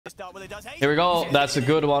Here we go. That's a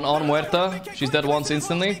good one on Muerta. She's dead once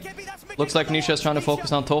instantly. Looks like Nisha is trying to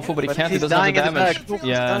focus on Tofu, but he can't. He doesn't have the damage.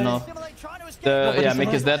 Yeah, no. Yeah,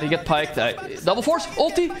 Mick is dead. He get piked. Double force.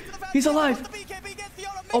 Ulti. He's alive.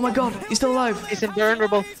 Oh my god. He's still alive. He's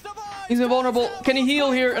invulnerable. He's invulnerable. Can he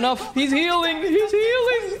heal here enough? He's healing. He's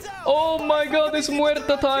healing. Oh my god. It's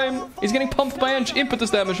Muerta time. He's getting pumped by impetus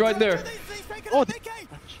damage right there. Oh,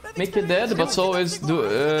 Mick is dead, but so is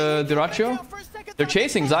Dyrachyo. They're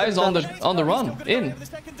chasing. Zai's on the run. In.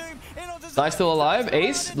 Zai's still alive.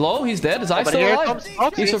 Ace, low. He's dead. Zai's still alive.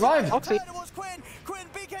 He survived.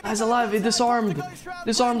 Zai's alive. He disarmed.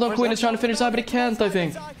 Disarmed on Quinn. He's trying to finish Zai, but he can't, I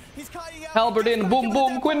think. Halberd in. Boom,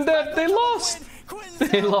 boom. Quinn dead. They lost.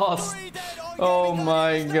 They lost. Oh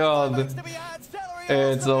my god.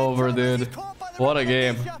 It's over, dude. What a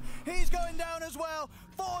game.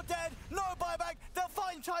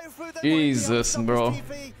 Jesus, bro.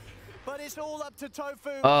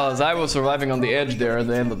 Zai was surviving on the edge there at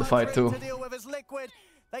the end of the fight too.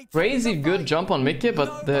 Crazy good jump on Mickey,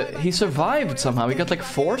 but he survived somehow. He got like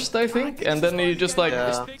forced, I think, and then he just like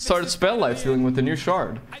started spell life stealing with the new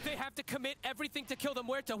shard.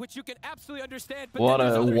 What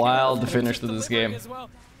a wild finish to this game.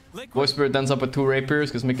 Voice Spirit ends up with 2 rapiers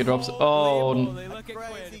because Mickey drops. Oh,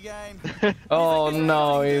 oh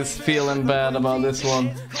no, he's feeling bad about this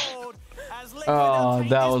one. Oh,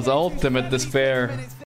 that was ultimate despair.